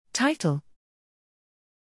Title: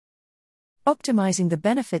 Optimizing the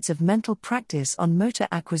benefits of mental practice on motor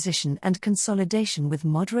acquisition and consolidation with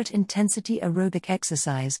moderate intensity aerobic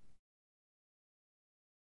exercise.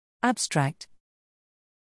 Abstract: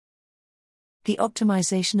 The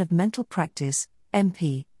optimization of mental practice,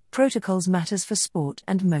 MP, protocols matters for sport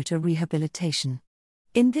and motor rehabilitation.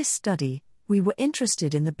 In this study, we were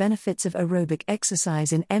interested in the benefits of aerobic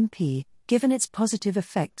exercise in MP, given its positive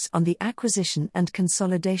effects on the acquisition and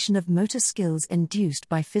consolidation of motor skills induced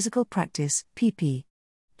by physical practice, PP.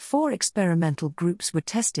 4 experimental groups were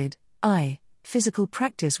tested: I. Physical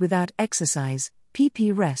practice without exercise,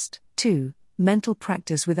 PP rest; 2. Mental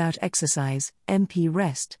practice without exercise, MP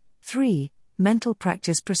rest; 3. Mental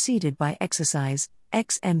practice preceded by exercise,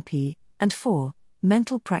 XMP; and 4.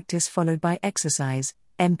 Mental practice followed by exercise,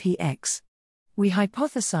 MPX. We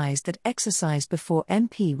hypothesized that exercise before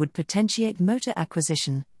MP would potentiate motor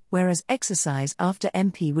acquisition, whereas exercise after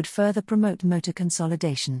MP would further promote motor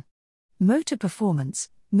consolidation. Motor performance,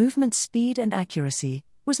 movement speed and accuracy,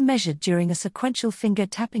 was measured during a sequential finger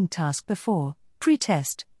tapping task before,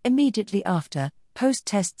 pre-test, immediately after,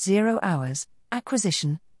 post-test 0 hours,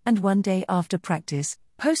 acquisition, and 1 day after practice,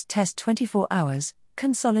 post-test 24 hours,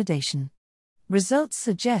 consolidation. Results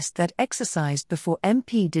suggest that exercise before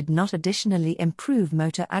MP did not additionally improve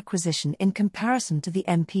motor acquisition in comparison to the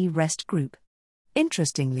MP rest group.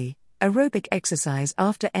 Interestingly, aerobic exercise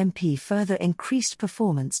after MP further increased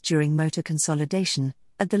performance during motor consolidation,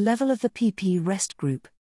 at the level of the PP rest group.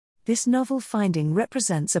 This novel finding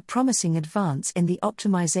represents a promising advance in the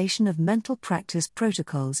optimization of mental practice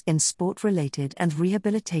protocols in sport-related and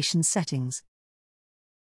rehabilitation settings.